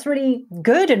 That's really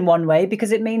good in one way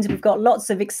because it means we've got lots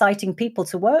of exciting people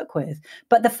to work with.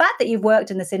 But the fact that you've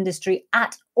worked in this industry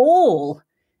at all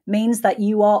means that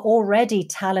you are already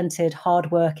talented,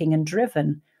 hardworking, and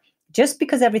driven. Just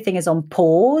because everything is on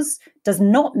pause does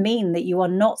not mean that you are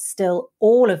not still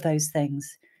all of those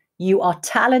things. You are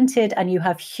talented and you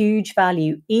have huge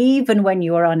value, even when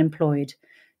you are unemployed.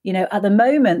 At the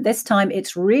moment, this time,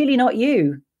 it's really not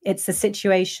you. It's the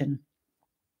situation.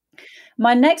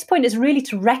 My next point is really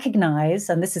to recognize,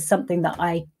 and this is something that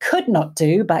I could not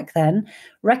do back then,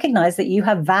 recognize that you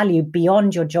have value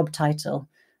beyond your job title.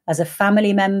 As a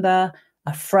family member,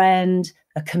 a friend,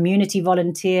 a community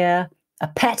volunteer, a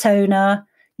pet owner,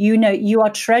 you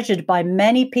are treasured by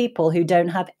many people who don't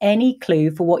have any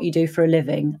clue for what you do for a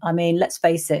living. I mean, let's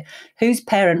face it, whose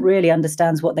parent really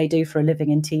understands what they do for a living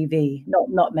in TV?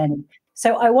 Not many.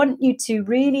 So I want you to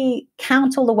really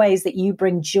count all the ways that you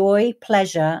bring joy,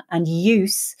 pleasure, and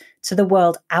use to the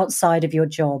world outside of your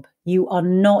job. You are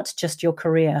not just your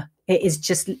career. It is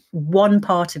just one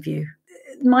part of you.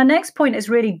 My next point is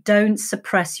really don't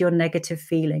suppress your negative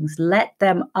feelings. Let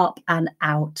them up and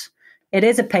out. It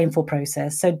is a painful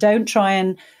process. So don't try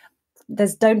and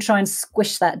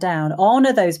squish that down.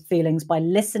 Honor those feelings by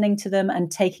listening to them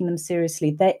and taking them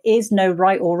seriously. There is no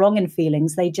right or wrong in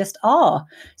feelings. They just are.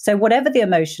 So whatever the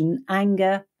emotion,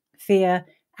 anger, fear,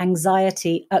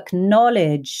 anxiety,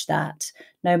 acknowledge that.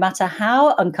 No matter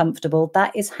how uncomfortable,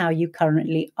 that is how you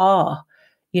currently are.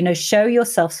 Show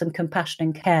yourself some compassion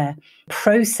and care.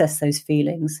 Process those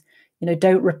feelings.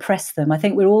 Don't repress them. I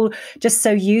think we're all just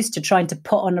so used to trying to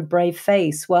put on a brave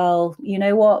face. Well, you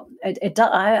know what?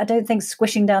 I don't think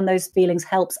squishing down those feelings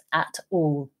helps at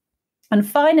all. And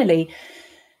finally,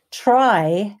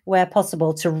 try, where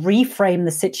possible, to reframe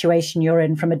the situation you're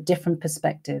in from a different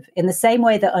perspective. In the same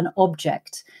way that an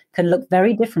object can look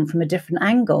very different from a different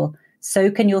angle, so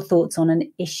can your thoughts on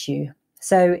an issue.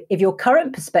 So if your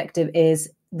current perspective is,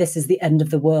 this is the end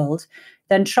of the world,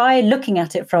 then try looking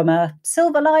at it from a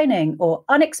silver lining or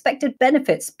unexpected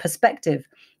benefits perspective.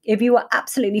 If you were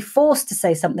absolutely forced to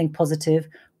say something positive,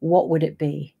 what would it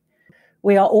be?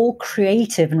 We are all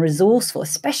creative and resourceful,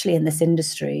 especially in this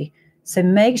industry. So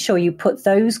make sure you put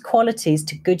those qualities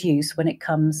to good use when it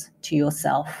comes to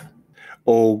yourself.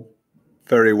 All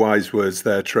very wise words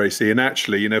there, Tracy. And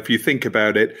actually, if you think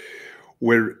about it,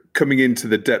 we're coming into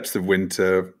the depths of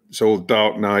winter. It's all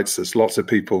dark nights. There's lots of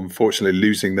people, unfortunately,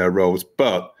 losing their roles.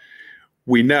 But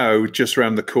we know just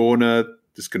around the corner,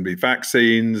 there's going to be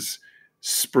vaccines,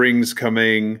 spring's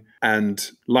coming. And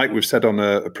like we've said on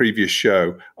a previous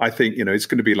show, I think, it's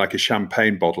going to be like a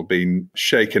champagne bottle being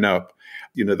shaken up.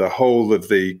 The whole of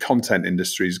the content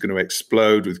industry is going to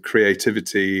explode with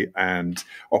creativity and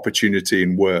opportunity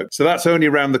and work. So that's only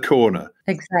around the corner.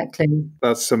 Exactly.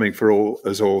 That's something for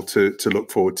us all to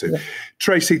look forward to. Yeah.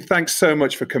 Tracy, thanks so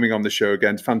much for coming on the show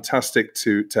again. Fantastic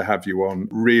to have you on.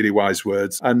 Really wise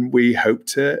words. And we hope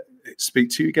to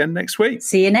speak to you again next week.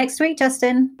 See you next week,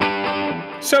 Justin.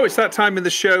 So it's that time in the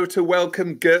show to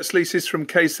welcome Girts Licis from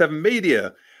K7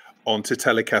 Media onto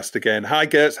TellyCast again. Hi,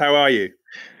 Girts. How are you?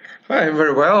 Hi,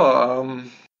 very well.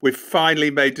 We've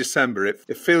finally made December.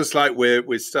 It feels like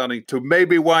we're starting to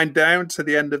maybe wind down to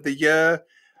the end of the year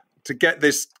to get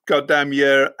this goddamn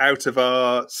year out of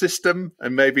our system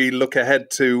and maybe look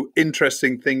ahead to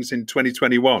interesting things in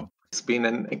 2021. It's been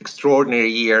an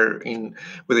extraordinary year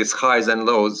with its highs and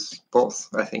lows, both,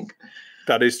 I think.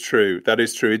 That is true.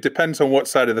 It depends on what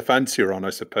side of the fence you're on,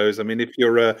 I suppose. I mean, if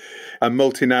you're a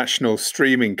multinational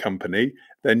streaming company,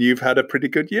 then you've had a pretty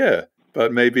good year.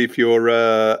 But maybe if you're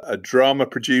a drama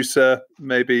producer,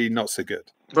 maybe not so good.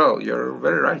 Well, you're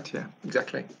very right. Yeah,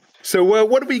 exactly. So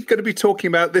what are we going to be talking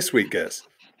about this week, guys?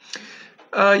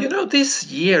 This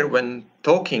year when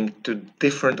talking to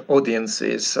different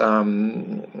audiences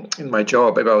in my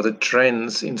job about the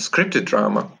trends in scripted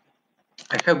drama,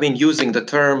 I have been using the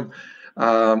term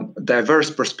diverse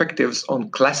perspectives on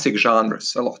classic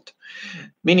genres a lot,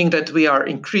 meaning that we are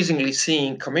increasingly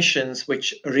seeing commissions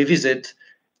which revisit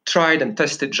tried and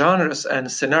tested genres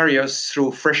and scenarios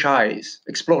through fresh eyes,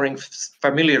 exploring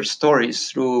familiar stories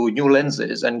through new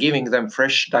lenses and giving them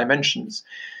fresh dimensions.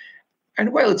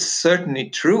 And while it's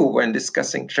certainly true when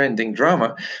discussing trending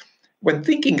drama, when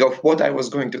thinking of what I was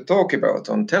going to talk about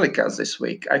on TellyCast this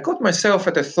week, I caught myself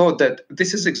at the thought that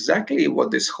this is exactly what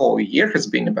this whole year has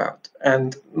been about.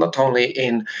 And not only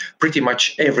in pretty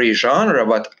much every genre,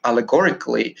 but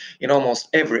allegorically in almost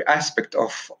every aspect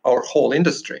of our whole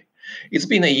industry. It's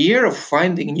been a year of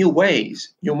finding new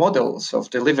ways, new models of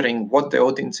delivering what the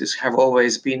audiences have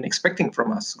always been expecting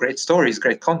from us, great stories,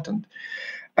 great content.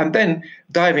 And then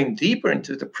diving deeper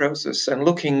into the process and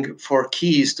looking for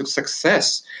keys to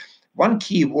success. One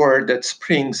key word that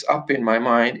springs up in my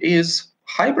mind is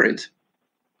hybrid.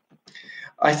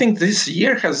 I think this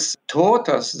year has taught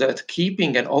us that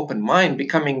keeping an open mind,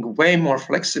 becoming way more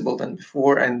flexible than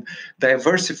before, and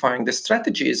diversifying the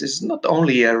strategies is not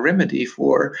only a remedy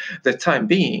for the time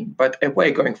being, but a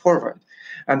way going forward.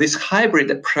 And this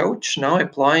hybrid approach now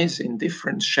applies in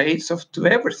different shades to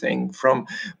everything, from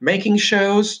making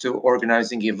shows to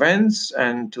organizing events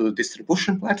and to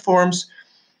distribution platforms.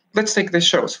 Let's take the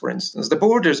shows, for instance. The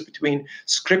borders between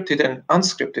scripted and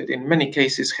unscripted in many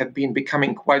cases had been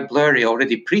becoming quite blurry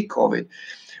already pre-COVID,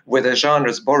 with the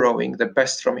genres borrowing the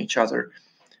best from each other.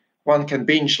 One can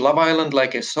binge Love Island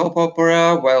like a soap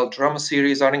opera, while drama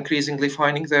series are increasingly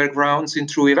finding their grounds in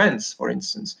true events, for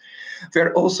instance. We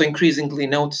are also increasingly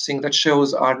noticing that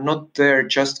shows are not there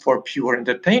just for pure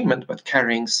entertainment, but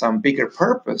carrying some bigger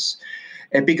purpose,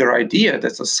 a bigger idea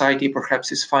that society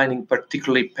perhaps is finding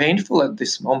particularly painful at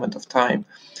this moment of time,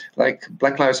 like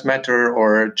Black Lives Matter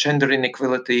or gender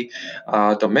inequality,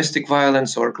 domestic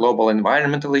violence or global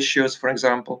environmental issues, for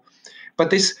example. But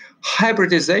this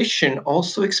hybridization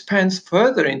also expands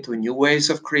further into new ways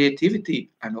of creativity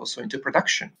and also into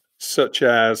production. Such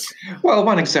as? Well,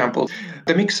 one example,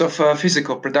 the mix of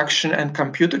physical production and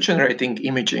computer-generating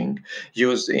imaging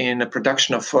used in a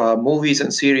production of movies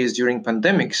and series during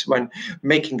pandemics, when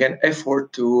making an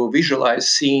effort to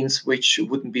visualize scenes which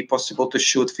wouldn't be possible to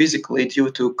shoot physically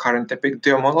due to current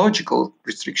epidemiological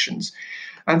restrictions.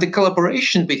 And the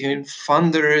collaboration between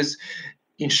funders,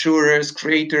 insurers,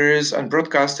 creators, and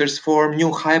broadcasters form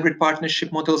new hybrid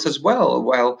partnership models as well,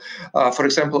 while, for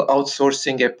example,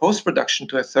 outsourcing a post-production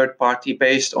to a third party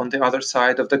based on the other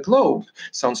side of the globe.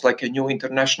 Sounds like a new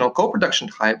international co-production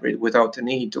hybrid without the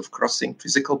need of crossing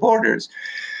physical borders.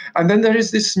 And then there is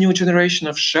this new generation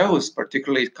of shows,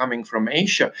 particularly coming from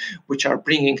Asia, which are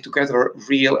bringing together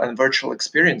real and virtual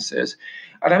experiences.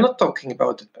 And I'm not talking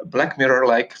about Black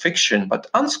Mirror-like fiction,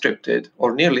 but unscripted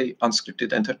or nearly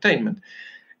unscripted entertainment.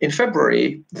 In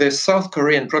February, the South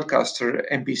Korean broadcaster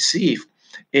MBC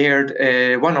aired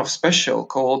a one-off special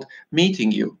called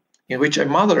Meeting You, in which a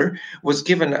mother was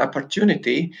given an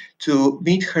opportunity to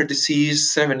meet her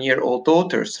deceased 7-year-old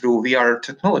daughter through VR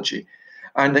technology.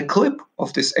 And a clip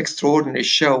of this extraordinary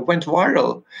show went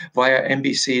viral via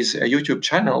NBC's YouTube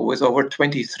channel, with over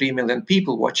 23 million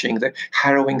people watching the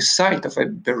harrowing sight of a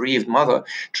bereaved mother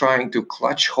trying to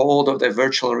clutch hold of the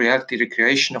virtual reality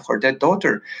recreation of her dead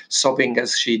daughter, sobbing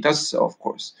as she does so, of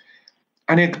course.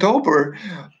 And in October,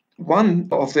 one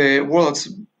of the world's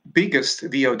biggest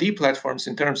VOD platforms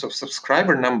in terms of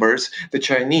subscriber numbers, the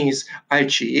Chinese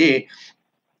iQIYI,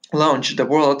 launched the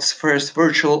world's first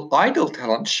virtual idol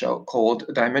talent show called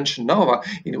Dimension Nova,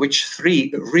 in which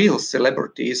 3 real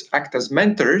celebrities act as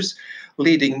mentors,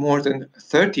 leading more than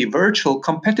 30 virtual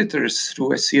competitors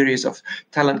through a series of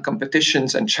talent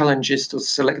competitions and challenges to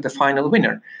select the final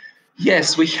winner.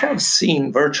 Yes, we have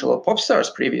seen virtual pop stars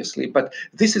previously, but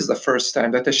this is the first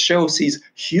time that the show sees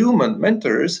human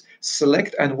mentors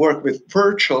select and work with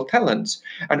virtual talents.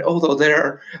 And although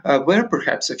there were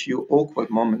perhaps a few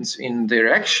awkward moments in the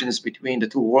interactions between the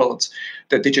two worlds,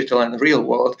 the digital and real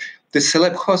world, the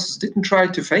celeb hosts didn't try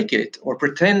to fake it or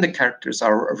pretend the characters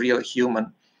are real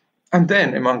human. And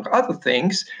then, among other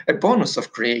things, a bonus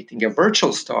of creating a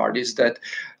virtual star is that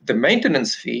the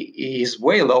maintenance fee is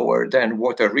way lower than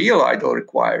what a real idol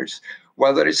requires,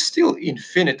 while there is still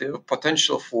infinite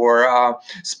potential for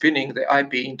spinning the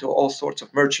IP into all sorts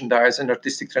of merchandise and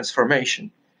artistic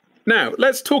transformation. Now,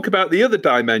 let's talk about the other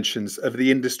dimensions of the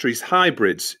industry's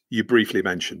hybrids you briefly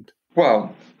mentioned.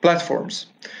 Well, platforms.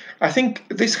 I think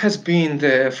this has been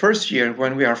the first year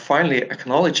when we are finally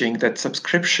acknowledging that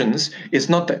subscriptions is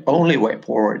not the only way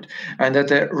forward, and that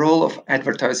the role of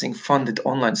advertising-funded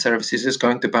online services is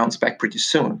going to bounce back pretty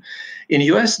soon. In the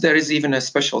US, there is even a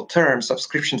special term,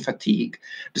 subscription fatigue,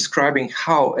 describing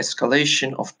how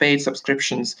escalation of paid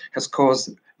subscriptions has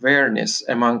caused awareness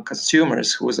among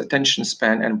consumers whose attention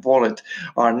span and wallet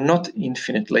are not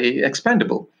infinitely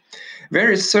expandable.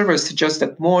 Various surveys suggest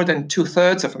that more than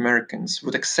 2/3 of Americans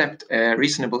would accept a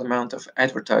reasonable amount of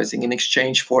advertising in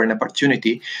exchange for an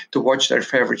opportunity to watch their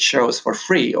favorite shows for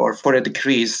free or for a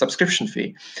decreased subscription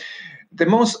fee. The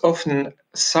most often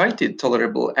cited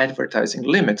tolerable advertising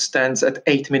limit stands at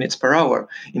 8 minutes per hour,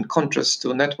 in contrast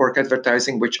to network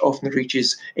advertising, which often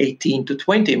reaches 18 to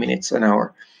 20 minutes an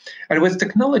hour. And with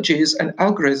technologies and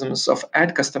algorithms of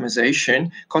ad customization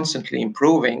constantly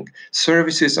improving,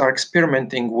 services are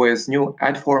experimenting with new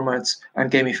ad formats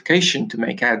and gamification to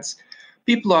make ads.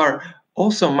 People are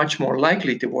also much more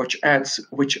likely to watch ads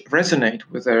which resonate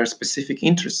with their specific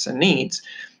interests and needs.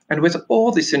 And with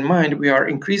all this in mind, we are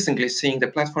increasingly seeing the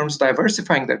platforms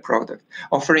diversifying their product,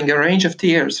 offering a range of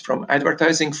tiers from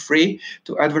advertising free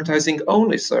to advertising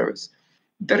only service.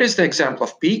 There is the example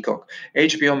of Peacock.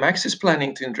 HBO Max is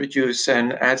planning to introduce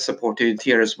an ad-supported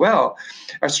tier as well.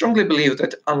 I strongly believe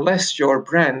that unless your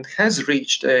brand has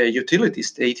reached a utility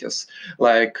status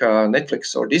like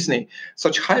Netflix or Disney,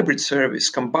 such hybrid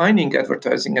service combining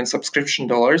advertising and subscription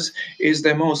dollars is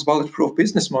the most bulletproof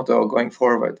business model going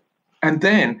forward. And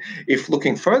then, if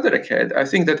looking further ahead, I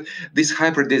think that this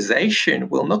hybridization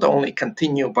will not only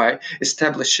continue by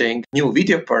establishing new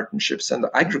video partnerships and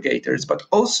aggregators, but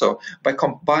also by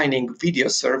combining video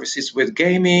services with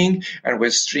gaming and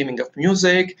with streaming of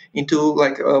music into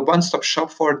like a one-stop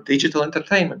shop for digital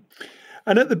entertainment.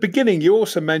 And at the beginning, you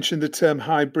also mentioned the term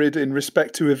hybrid in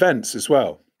respect to events as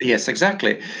well. Yes,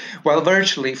 exactly. While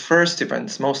virtually first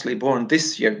events, mostly born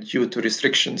this year due to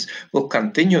restrictions, will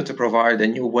continue to provide a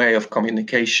new way of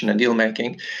communication and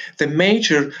deal-making, the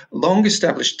major,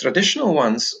 long-established traditional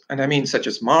ones, and I mean such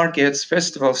as markets,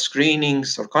 festivals,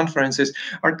 screenings, or conferences,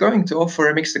 are going to offer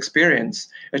a mixed experience,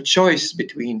 a choice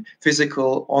between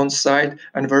physical, on-site,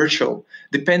 and virtual,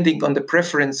 depending on the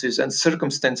preferences and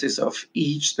circumstances of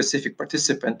each specific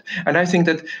participant. And I think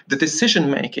that the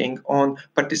decision-making on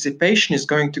participation is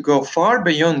going to go far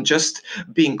beyond just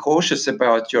being cautious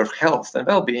about your health and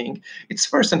well-being. It's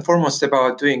first and foremost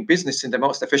about doing business in the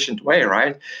most efficient way,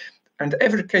 right? And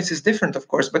every case is different, of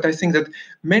course, but I think that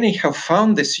many have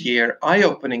found this year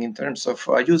eye-opening in terms of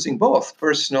using both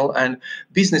personal and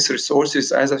business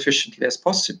resources as efficiently as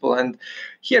possible. And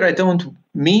here I don't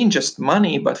mean just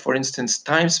money, but for instance,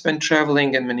 time spent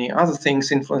traveling and many other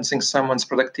things influencing someone's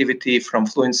productivity, from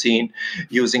fluency in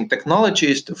using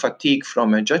technologies to fatigue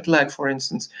from a jet lag, for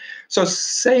instance. So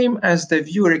same as the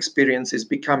viewer experience is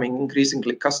becoming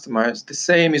increasingly customized, the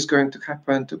same is going to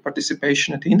happen to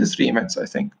participation at the industry events, I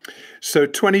think. So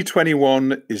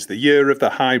 2021 is the year of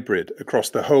the hybrid across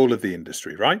the whole of the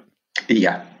industry, right?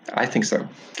 Yeah, I think so.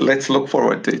 Let's look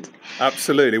forward to it.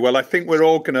 Absolutely. Well, I think we're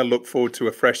all going to look forward to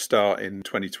a fresh start in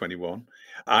 2021.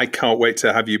 I can't wait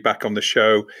to have you back on the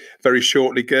show very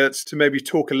shortly, Girts, to maybe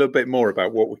talk a little bit more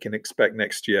about what we can expect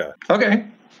next year. Okay,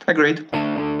 agreed.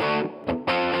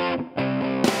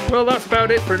 Well, that's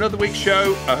about it for another week's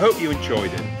show. I hope you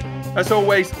enjoyed it. As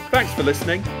always, thanks for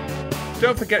listening.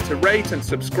 Don't forget to rate and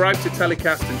subscribe to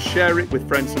TellyCast and share it with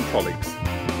friends and colleagues.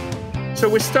 So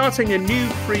we're starting a new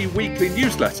free weekly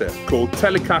newsletter called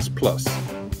TellyCast Plus.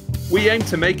 We aim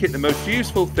to make it the most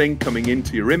useful thing coming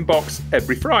into your inbox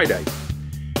every Friday.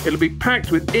 It'll be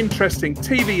packed with interesting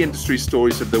TV industry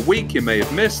stories of the week you may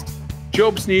have missed,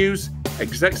 jobs news,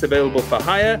 execs available for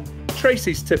hire,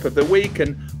 Tracy's tip of the week,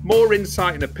 and more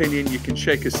insight and opinion you can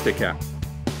shake a stick at.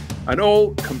 And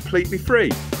all completely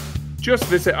free. Just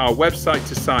visit our website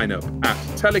to sign up at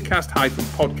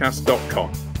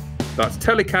telecast-podcast.com. That's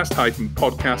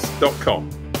telecast-podcast.com.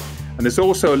 And there's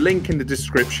also a link in the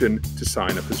description to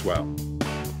sign up as well.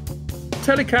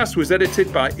 TellyCast was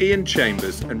edited by Ian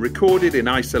Chambers and recorded in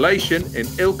isolation in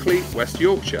Ilkley, West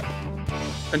Yorkshire.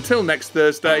 Until next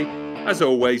Thursday, as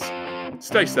always,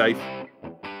 stay safe